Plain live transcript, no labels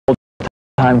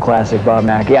Time classic, Bob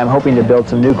Mackie. I'm hoping to build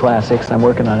some new classics. I'm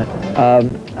working on it.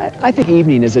 I think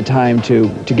evening is a time to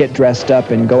get dressed up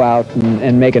and go out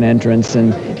and make an entrance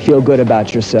and feel good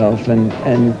about yourself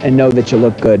and know that you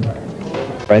look good.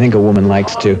 I think a woman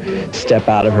likes to step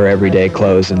out of her everyday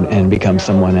clothes and become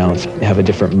someone else, have a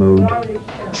different mood.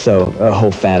 So a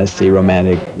whole fantasy,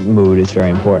 romantic mood is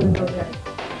very important.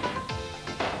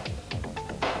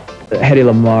 Hedy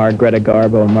Lamarr, Greta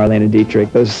Garbo, and Marlene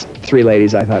Dietrich, those three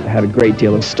ladies I thought had a great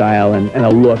deal of style and a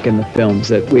look in the films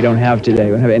that we don't have today.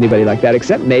 We don't have anybody like that,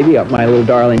 except maybe my little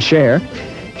darling Cher.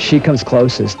 She comes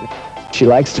closest. She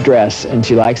likes to dress, and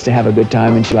she likes to have a good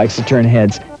time, and she likes to turn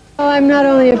heads. Oh, I'm not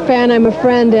only a fan, I'm a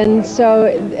friend, and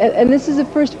this is the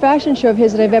first fashion show of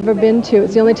his that I've ever been to.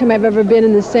 It's the only time I've ever been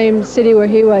in the same city where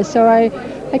he was, so I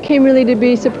came really to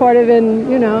be supportive, and,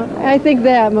 you know, I think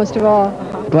that most of all.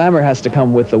 Glamour has to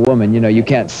come with the woman. You know, you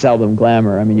can't sell them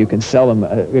glamour. I mean, you can sell them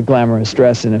a glamorous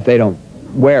dress, and if they don't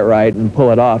wear it right and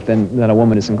pull it off, then a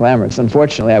woman isn't glamorous.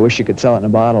 Unfortunately, I wish you could sell it in a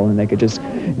bottle and they could just,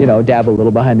 you know, dabble a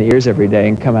little behind the ears every day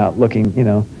and come out looking, you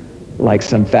know, like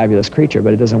some fabulous creature,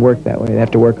 but it doesn't work that way. They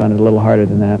have to work on it a little harder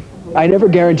than that. I never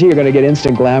guarantee you're going to get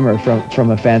instant glamour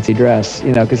from a fancy dress,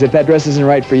 you know, because if that dress isn't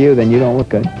right for you, then you don't look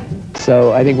good.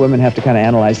 So I think women have to kind of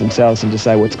analyze themselves and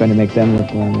decide what's going to make them look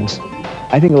glamorous.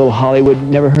 I think a little Hollywood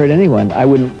never hurt anyone.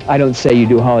 I don't say you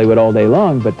do Hollywood all day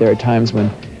long, but there are times when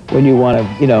you want to,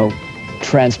 you know,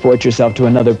 transport yourself to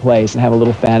another place and have a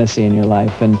little fantasy in your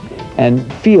life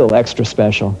and feel extra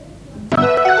special.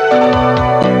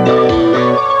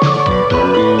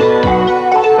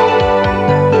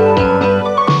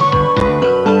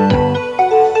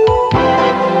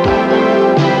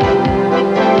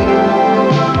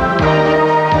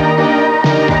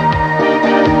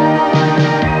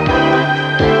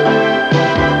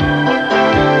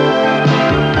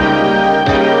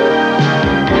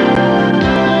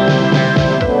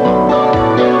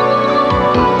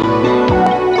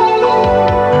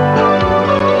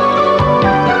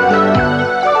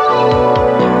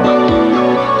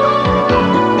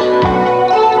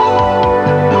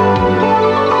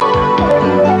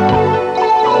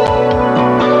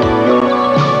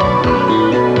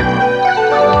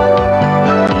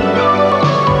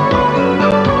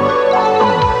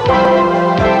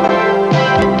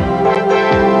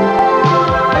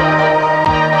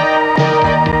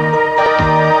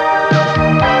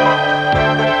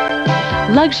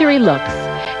 Luxury looks,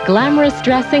 glamorous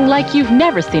dressing like you've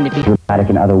never seen it before. Dramatic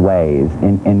in other ways,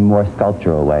 in more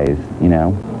sculptural ways, you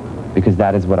know, because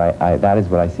that is what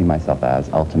I see myself as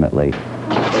ultimately.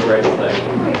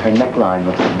 Her neckline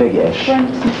looks big-ish.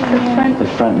 The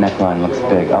front neckline looks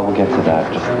big. Oh, we'll get to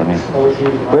that. Just let me.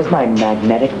 Where's my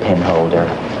magnetic pin holder,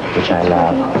 which I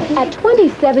love? At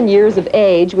 27 years of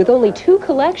age, with only 2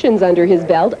 collections under his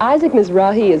belt, Isaac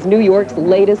Mizrahi is New York's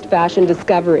latest fashion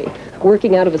discovery.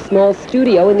 Working out of a small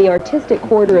studio in the artistic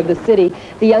quarter of the city,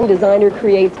 the young designer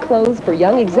creates clothes for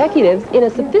young executives in a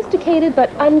sophisticated but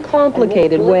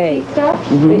uncomplicated way.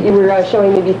 You were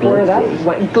showing me before that.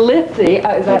 Glitzy.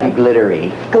 Is that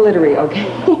glittery? Glittery, okay.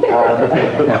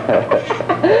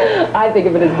 I think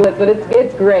of it as glitz, but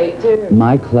it's great, too.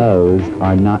 My clothes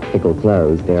are not fickle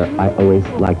clothes. I always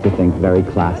like to think very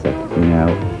classic, you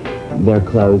know. They're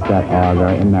clothes that are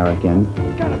very American.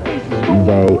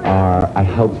 They are, I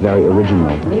hope, very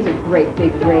original. These are great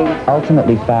big rings.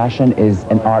 Ultimately, fashion is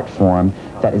an art form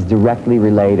that is directly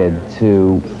related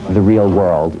to the real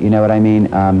world. You know what I mean?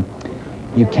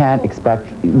 You can't expect,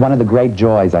 one of the great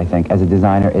joys, I think, as a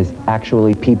designer is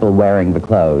actually people wearing the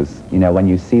clothes. You know, when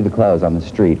you see the clothes on the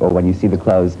street, or when you see the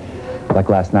clothes, like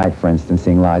last night, for instance,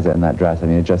 seeing Liza in that dress, I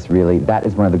mean, it just really, that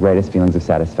is one of the greatest feelings of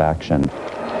satisfaction.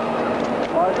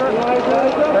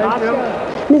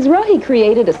 Mizrahi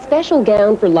created a special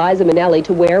gown for Liza Minnelli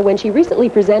to wear when she recently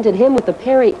presented him with the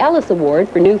Perry Ellis Award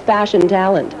for New Fashion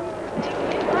Talent.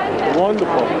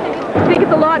 Wonderful. I think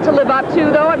it's a lot to live up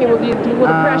to, though. I mean, will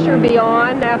the pressure be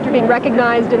on after being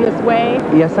recognized in this way?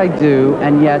 Yes, I do,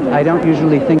 and yet I don't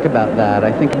usually think about that.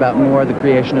 I think about more the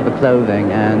creation of the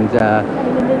clothing and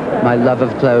my love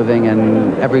of clothing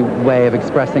and every way of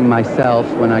expressing myself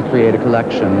when I create a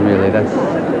collection, really. That's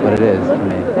what it is to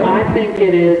me. I think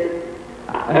it is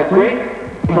a great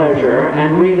pleasure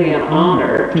and really an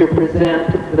honor to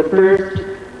present the first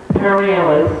Perry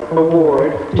Ellis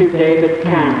Award to David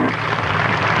Cameron.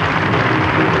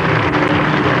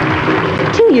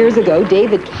 2 years ago,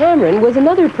 David Cameron was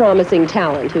another promising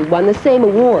talent who won the same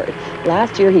award.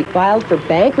 Last year, he filed for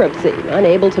bankruptcy,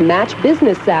 unable to match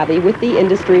business savvy with the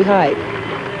industry hype.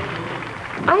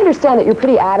 I understand that you're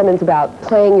pretty adamant about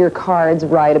playing your cards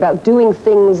right, about doing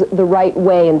things the right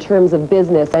way in terms of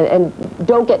business, and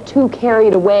don't get too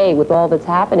carried away with all that's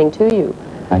happening to you.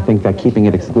 I think that keeping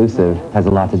it exclusive has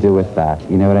a lot to do with that.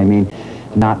 You know what I mean?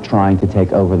 Not trying to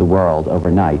take over the world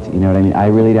overnight. You know what I mean? I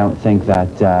really don't think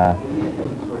that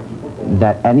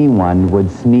that anyone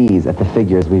would sneeze at the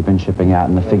figures we've been shipping out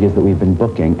and the figures that we've been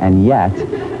booking, and yet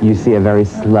you see a very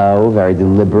slow, very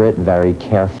deliberate, very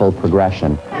careful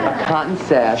progression. A cotton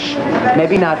sash,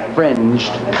 maybe not fringed.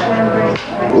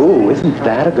 Ooh, isn't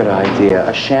that a good idea?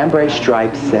 A chambray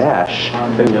striped sash.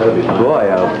 Boy,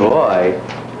 oh boy.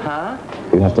 Huh?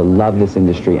 You have to love this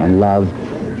industry and love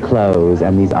clothes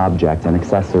and these objects and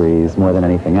accessories more than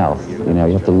anything else. You know,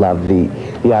 you have to love the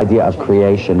idea of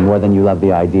creation more than you love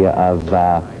the idea of,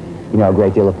 you know, a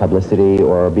great deal of publicity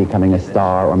or becoming a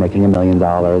star or making $1 million.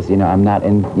 You know, I'm not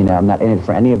in it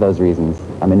for any of those reasons.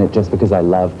 I'm in it just because I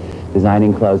love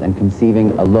designing clothes and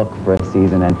conceiving a look for a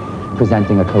season and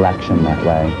presenting a collection that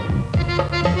way.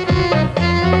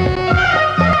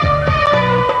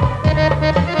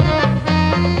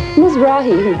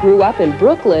 Mizrahi, who grew up in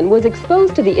Brooklyn, was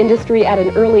exposed to the industry at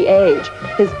an early age.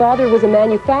 His father was a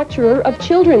manufacturer of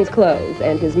children's clothes,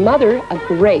 and his mother a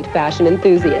great fashion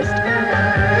enthusiast.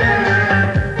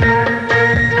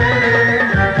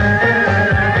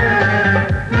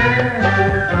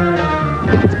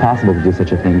 If it's possible to do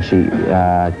such a thing, she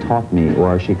taught me,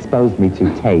 or she exposed me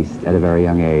to taste at a very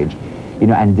young age. You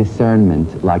know, and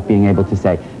discernment, like being able to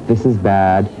say, this is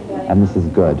bad and this is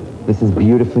good. This is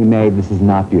beautifully made, this is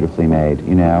not beautifully made,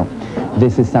 you know.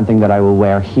 This is something that I will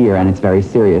wear here and it's very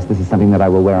serious. This is something that I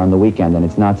will wear on the weekend and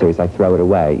it's not serious. I throw it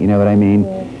away. You know what I mean?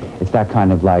 Yeah. It's that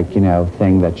kind of like, you know,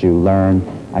 thing that you learn,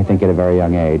 I think, at a very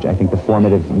young age. I think the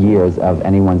formative years of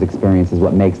anyone's experience is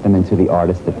what makes them into the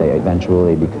artist that they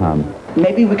eventually become.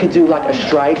 Maybe we could do like a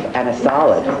stripe and a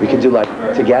solid. We could do like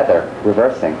together,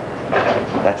 reversing.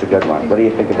 That's a good one. What do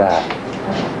you think of that?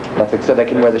 So they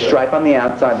can wear the stripe on the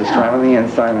outside, the stripe on the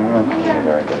inside.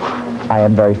 Very good. I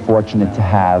am very fortunate to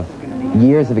have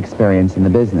years of experience in the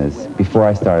business before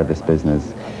I started this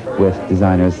business with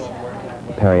designers,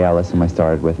 Perry Ellis, whom I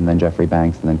started with, and then Jeffrey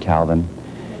Banks, and then Calvin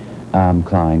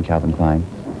Klein.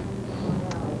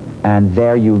 And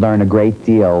there you learn a great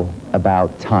deal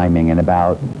about timing and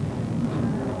about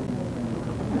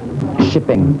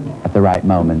shipping at the right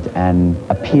moment and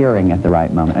appearing at the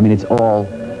right moment. I mean, it's all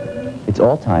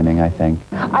timing, I think.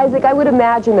 Isaac, I would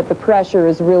imagine that the pressure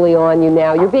is really on you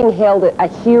now. You're being hailed a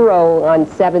hero on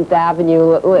 7th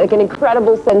Avenue, like an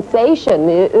incredible sensation.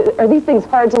 Are these things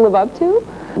hard to live up to?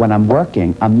 When I'm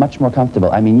working, I'm much more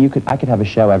comfortable. I mean, I could have a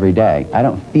show every day. I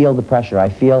don't feel the pressure. I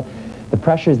feel the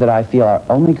pressures that I feel are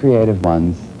only creative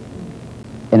ones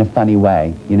in a funny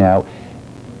way, you know.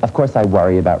 Of course, I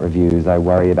worry about reviews. I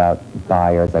worry about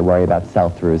buyers. I worry about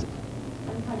sell-throughs.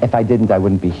 If I didn't, I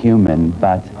wouldn't be human,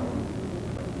 but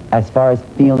as far as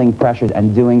feeling pressures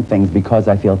and doing things because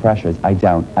I feel pressures, I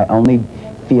don't. I only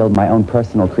feel my own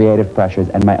personal creative pressures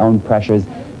and my own pressures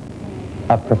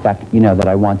of you know, that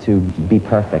I want to be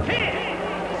perfect.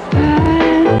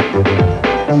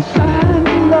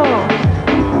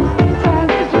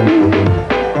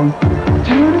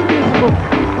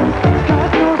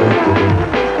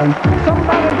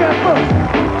 Somebody got bust.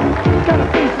 Got a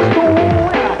face that's going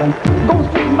out. Go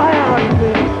straight by out.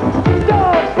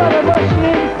 Dogs started rushing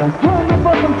in, hungry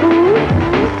for some food.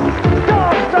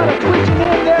 Dogs started twitching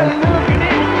in there, looking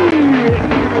at you.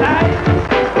 Night.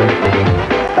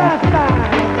 Bye-bye.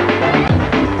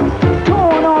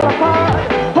 Torn all apart.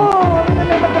 Oh, in the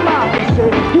middle of the mouth, they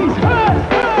said, he's hurt.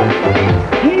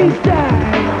 He's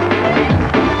dying.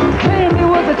 Claimed he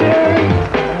was a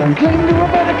terrorist. Claimed he was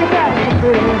better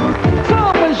catastrophe.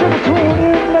 Someone should have told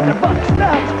him that the buck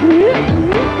stopped.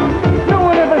 No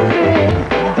one ever said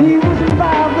he was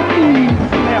involved with these.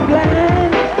 They're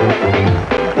blind,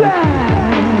 blind.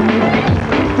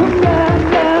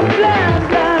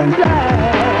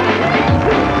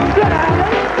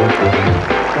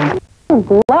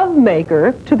 Glove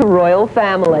maker to the royal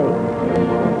family.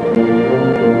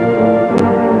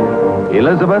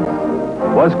 Elizabeth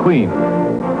was queen.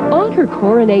 On her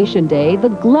coronation day, the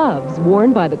gloves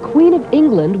worn by the Queen of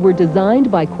England were designed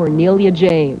by Cornelia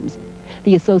James.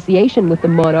 The association with the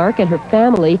monarch and her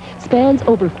family spans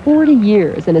over 40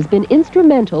 years and has been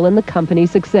instrumental in the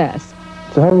company's success.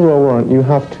 To have a royal warrant, you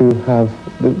have to have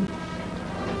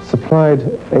supplied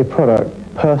a product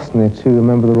personally to a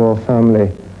member of the royal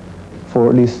family for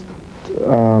at least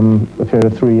a period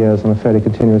of 3 years on a fairly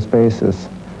continuous basis.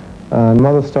 And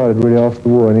Mother started really after the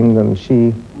war in England.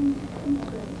 She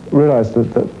realized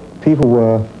that people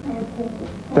were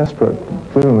desperate,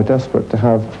 women were desperate to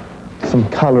have some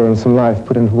colour and some life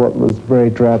put into what was very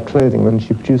drab clothing, and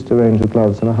she produced a range of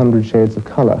gloves in 100 shades of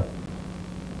colour,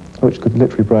 which could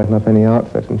literally brighten up any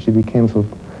outfit, and she became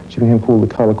called the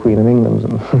Colour Queen of England.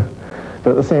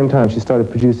 But at the same time, she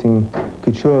started producing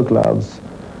couture gloves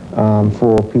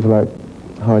for people like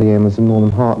Hardy Amers and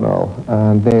Norman Hartnell,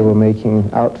 and they were making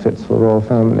outfits for the royal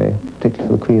family, particularly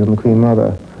for the Queen and the Queen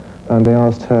Mother, and they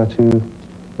asked her to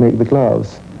make the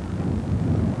gloves.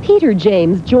 Peter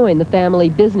James joined the family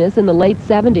business in the late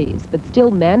 70s, but still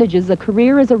manages a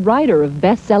career as a writer of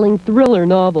best-selling thriller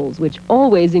novels, which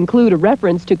always include a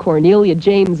reference to Cornelia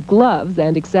James' gloves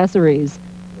and accessories.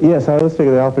 Yes, I always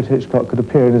figured that Alfred Hitchcock could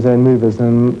appear in his own movies,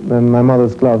 and my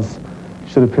mother's gloves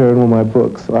should appear in all my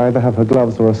books. I either have her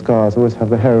gloves or her scarves. I always have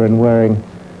the heroine wearing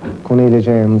Cornelia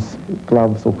James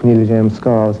gloves or Cornelia James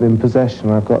scarves. In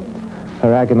possession, I've got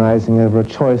her agonizing over a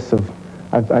choice of...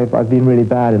 I've been really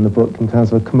bad in the book in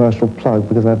terms of a commercial plug,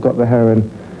 because I've got the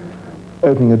heroine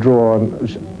opening a drawer, and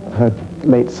her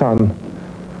late son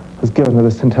has given her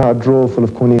this entire drawer full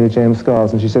of Cornelia James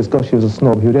scarves, and she says, gosh, he was a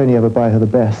snob. He would only ever buy her the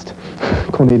best.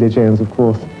 Cornelia James, of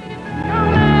course.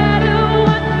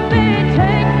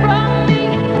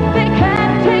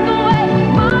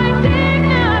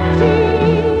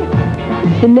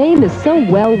 The name is so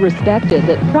well respected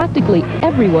that practically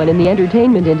everyone in the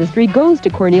entertainment industry goes to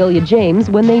Cornelia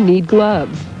James when they need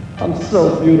gloves. I'm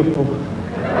so beautiful.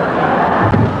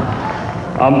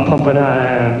 I'm pumping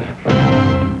iron.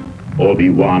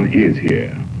 Obi-Wan is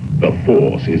here. The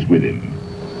Force is with him.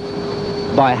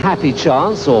 By happy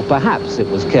chance, or perhaps it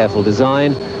was careful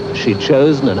design, she'd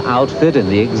chosen an outfit in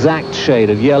the exact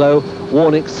shade of yellow,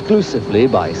 worn exclusively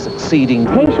by succeeding...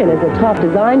 Patient as a top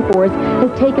design force has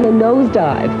taken a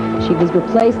nosedive. She was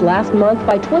replaced last month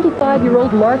by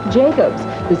 25-year-old Marc Jacobs,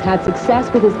 who's had success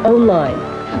with his own line.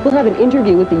 We'll have an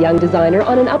interview with the young designer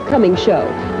on an upcoming show.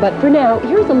 But for now,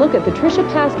 here's a look at Patricia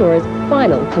Pastor's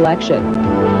final collection.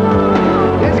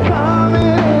 It's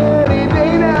coming any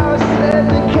day now, said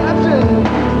the captain.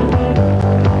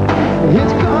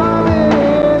 It's coming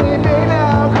any day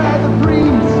now, cried the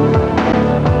priest.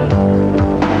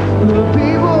 The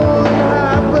people in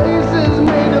high places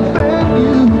may defend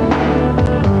you,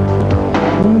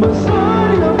 but son,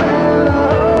 you better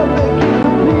hope they keep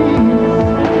the peace.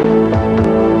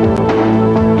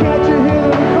 Can't you hear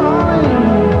them calling?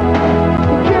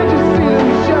 Can't you see them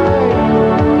shine?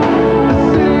 The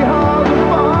city halls are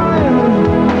falling.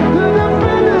 The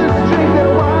defenders drink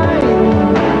their wine,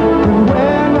 and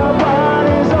when the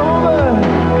party's over,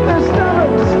 their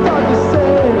stomachs start to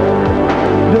say,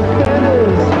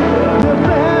 defenders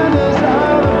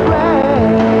are the flag.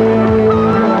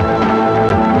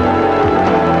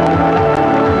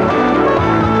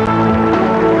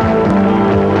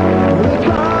 The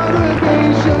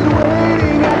congregation's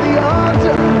waiting at the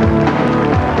altar.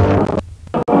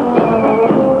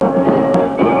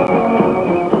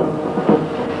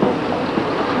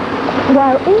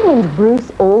 While England's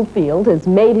Bruce Oldfield has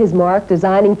made his mark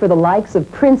designing for the likes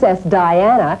of Princess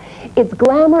Diana, it's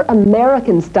glamour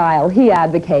American style he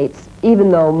advocates,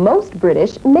 even though most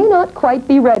British may not quite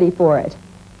be ready for it.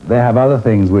 They have other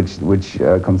things which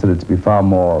are considered to be far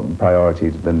more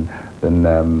priorities than having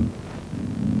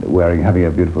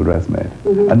a beautiful dress made.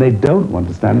 Mm-hmm. And they don't want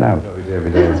to stand out. Every day.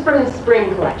 This is from the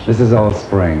spring collection. This is all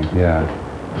spring, yeah.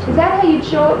 Is that how you'd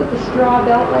show it with the straw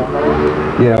belt like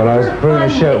that? Yeah, well, I was putting a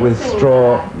shirt with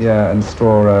straw, and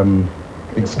straw,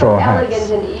 big straw hats.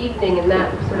 Elegant and evening, and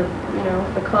that sort of, you know,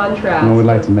 the contrast. And we'd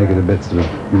like to make it a bit sort of,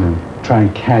 try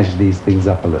and cash these things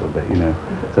up a little bit,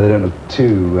 so they don't look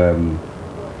too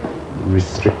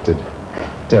restricted,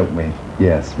 don't we?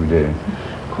 Yes, we do.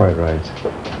 Quite right.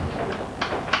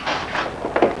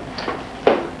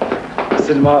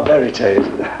 Cinema verite.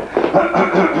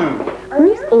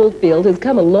 Bruce Oldfield has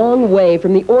come a long way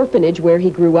from the orphanage where he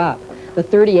grew up. The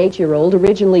 38-year-old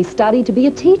originally studied to be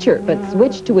a teacher, but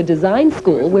switched to a design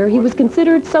school where he was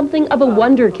considered something of a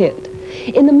wonder kid.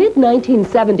 In the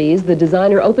mid-1970s, the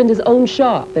designer opened his own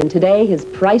shop, and today his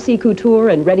pricey couture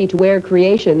and ready-to-wear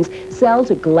creations sell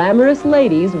to glamorous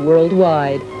ladies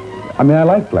worldwide. I mean, I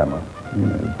like glamour,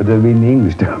 but the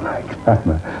English don't like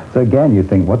glamour. So again, you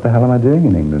think, what the hell am I doing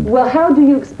in England? Well, how do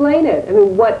you explain it? I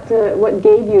mean, what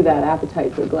gave you that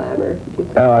appetite for glamour?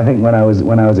 Oh, I think when I was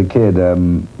a kid, I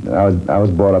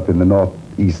was brought up in the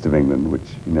northeast of England,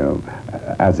 which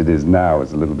as it is now,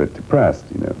 is a little bit depressed.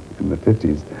 In the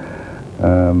 50s.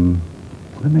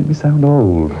 That made me sound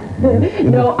old.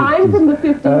 No, I'm from the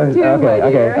 50s too,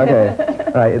 okay.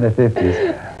 Right, in the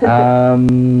 50s.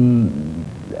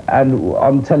 And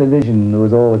on television, there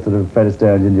was always sort of Fred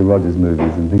Astaire and Ginger Rogers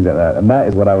movies and things like that. And that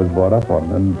is what I was brought up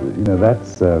on. And,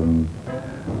 that's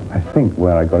I think,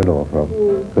 where I got it all from.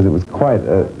 Because it was quite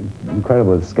an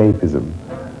incredible escapism,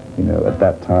 you know, at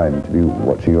that time, to be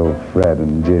watching old Fred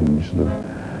and Ginge sort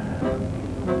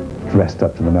of dressed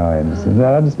up to the nines. And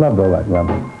I just loved all that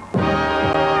glamour.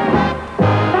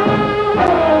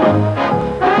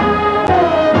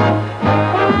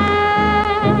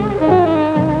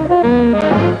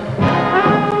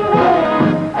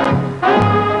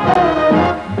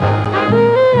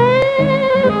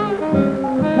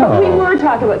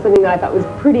 Talk about something that I thought was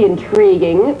pretty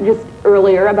intriguing just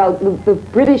earlier about the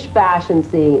British fashion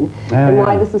scene and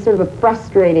why this is sort of a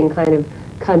frustrating kind of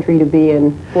country to be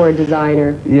in for a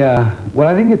designer. Yeah, well,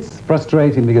 I think it's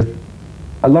frustrating because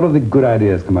a lot of the good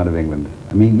ideas come out of England.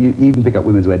 I mean, you even pick up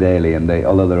Women's Wear Daily, and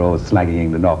although they're always slagging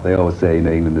England off, they always say, you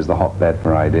know, England is the hotbed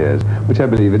for ideas, which I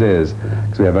believe it is,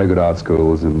 because we have very good art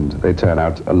schools and they turn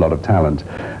out a lot of talent.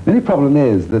 The only problem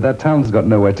is that that talent's got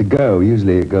nowhere to go.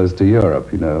 Usually it goes to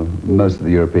Europe, you know. Most of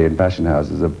the European fashion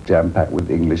houses are jam-packed with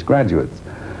English graduates.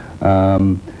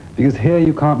 Because here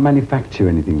you can't manufacture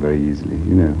anything very easily,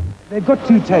 you know. They've got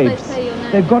two tapes.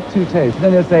 They've got two tapes.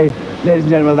 Then they'll say, ladies and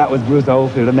gentlemen, that was Bruce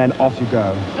Oldfield, and then off you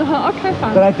go. Okay,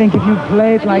 fine. But I think if you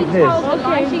play it like this...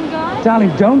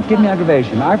 Darling, don't give me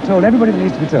aggravation. I've told everybody that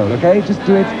needs to be told, okay? Just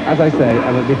do it as I say,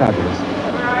 and it'll be fabulous.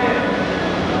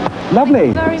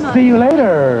 Lovely. Very much. See you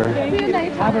later. See you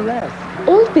later. Have a rest.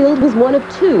 Oldfield was one of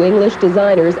 2 English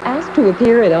designers asked to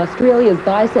appear in Australia's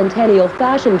bicentennial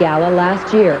fashion gala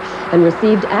last year and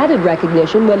received added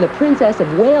recognition when the Princess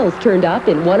of Wales turned up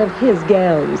in one of his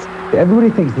gowns. Everybody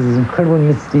thinks there's this incredible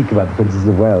mystique about the Princess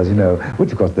of Wales, you know,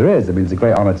 which of course there is. I mean, it's a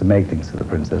great honor to make things for the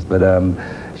princess, but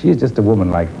she is just a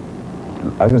woman like,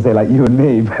 I was going to say like you and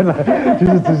me, but like, she's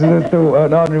just an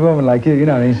ordinary woman like you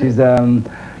know, I mean, she's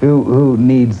who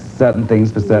needs certain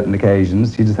things for certain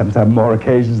occasions. She just happens to have more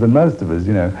occasions than most of us,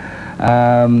 you know.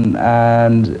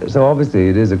 And so obviously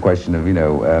it is a question of, you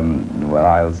know, well,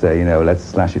 I'll say, you know, let's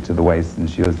slash it to the waist, and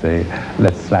she'll say,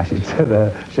 let's slash it to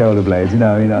the shoulder blades, you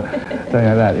know, something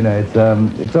like that, you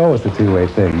know. It's always a two-way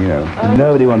thing, you know.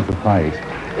 Nobody wants to fight.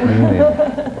 Really.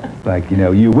 It's like, you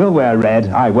know, you will wear red,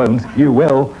 I won't, you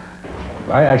will.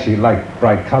 I actually like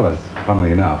bright colours,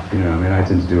 funnily enough, you know. I mean, I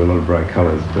tend to do a lot of bright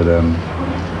colours, but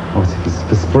obviously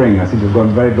for spring I seem to have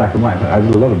gone very black and white. I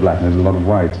do a lot of black and I do a lot of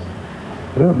white.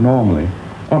 I don't normally.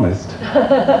 Honest.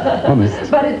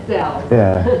 Honest. But it sells.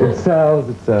 Yeah, it sells,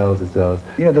 it sells, it sells.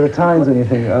 You know, there are times when you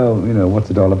think, oh, you know, what's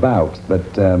it all about?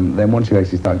 But then once you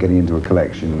actually start getting into a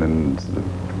collection and sort of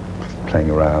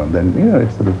playing around, then, you know,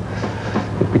 it sort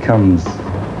of, it becomes,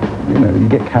 you know, you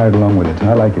get carried along with it, and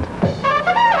I like it.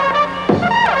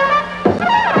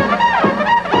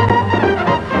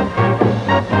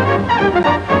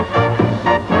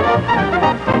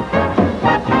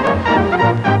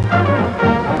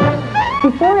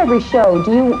 Every show,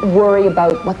 do you worry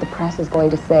about what the press is going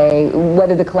to say,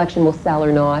 whether the collection will sell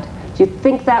or not? Do you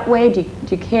think that way? Do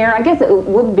you care? I guess it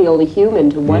wouldn't be only human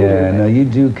to wonder. Yeah, no, you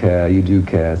do care, you do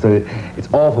care. So it's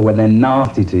awful when they're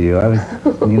nasty to you. I was,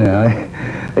 you know,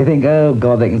 they think, oh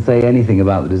God, they can say anything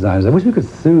about the designers. I wish we could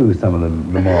sue some of the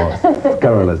more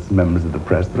scurrilous members of the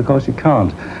press, but of course you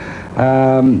can't.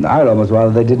 I'd almost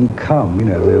rather they didn't come, you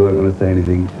know, they weren't going to say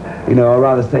anything. You know, or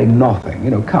rather say nothing,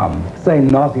 you know, come, say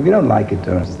nothing. If you don't like it,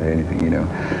 don't have to say anything, you know.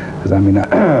 Because, I mean,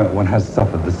 one has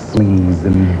suffered the slings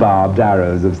and barbed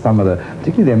arrows of some of the,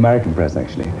 particularly the American press,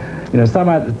 actually. You know,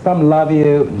 some love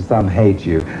you and some hate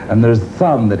you. And there's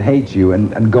some that hate you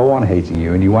and go on hating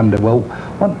you. And you wonder, well,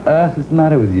 what on earth is the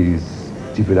matter with you, you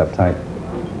stupid, uptight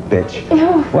bitch?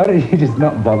 Why don't you just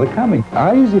not bother coming?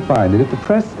 I usually find that if the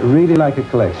press really like a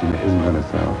collection, it isn't going to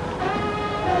sell.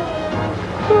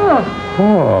 Huh.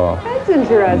 Oh. That's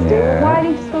interesting. Yeah. Why do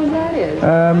you suppose that is?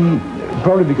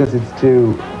 Probably because it's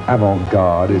too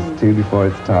avant-garde, it's too before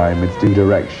its time, it's too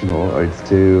directional, or it's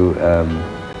too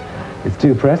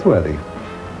press-worthy.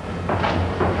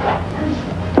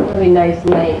 Really nice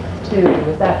length, too.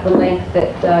 Is that the length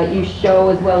that you show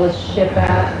as well as ship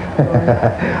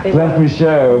at? Length we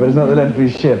show, but it's not the length we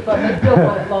ship. But they still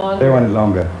want it longer. They want it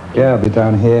longer. Yeah, it'll be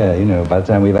down here, you know, by the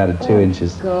time we've added 2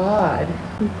 inches. God.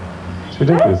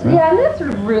 Ridiculous, no? Yeah, and that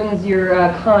sort of ruins your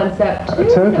concept too.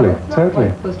 Totally, you know, it's not totally. what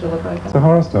it's supposed to look like. It's a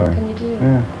horror story. What can you do?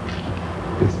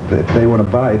 Yeah. If they want to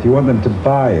buy, if you want them to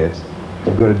buy it,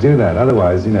 you've got to do that.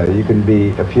 Otherwise, you know, you can be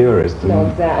a purist and, no,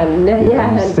 exactly.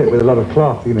 And sit with a lot of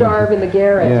cloth, you know. Starve in the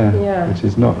garret. Yeah. Which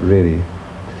is not really.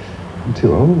 I'm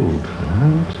too old for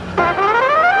that.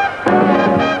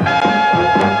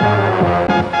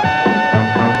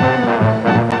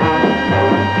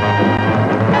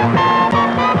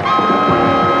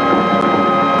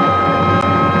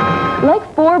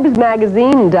 Forbes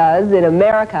magazine does in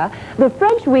America, the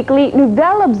French weekly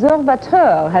Nouvel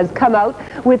Observateur has come out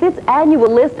with its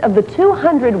annual list of the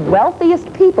 200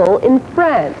 wealthiest people in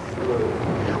France.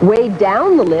 Way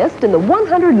down the list, in the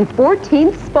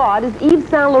 114th spot, is Yves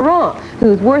Saint Laurent,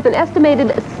 who's worth an estimated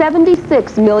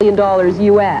 $76 million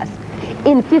US.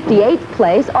 In 58th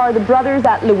place are the brothers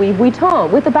at Louis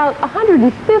Vuitton, with about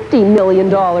 $150 million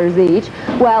each,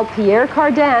 while Pierre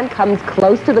Cardin comes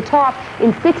close to the top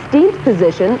in 16th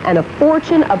position and a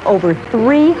fortune of over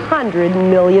 $300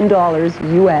 million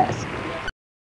US.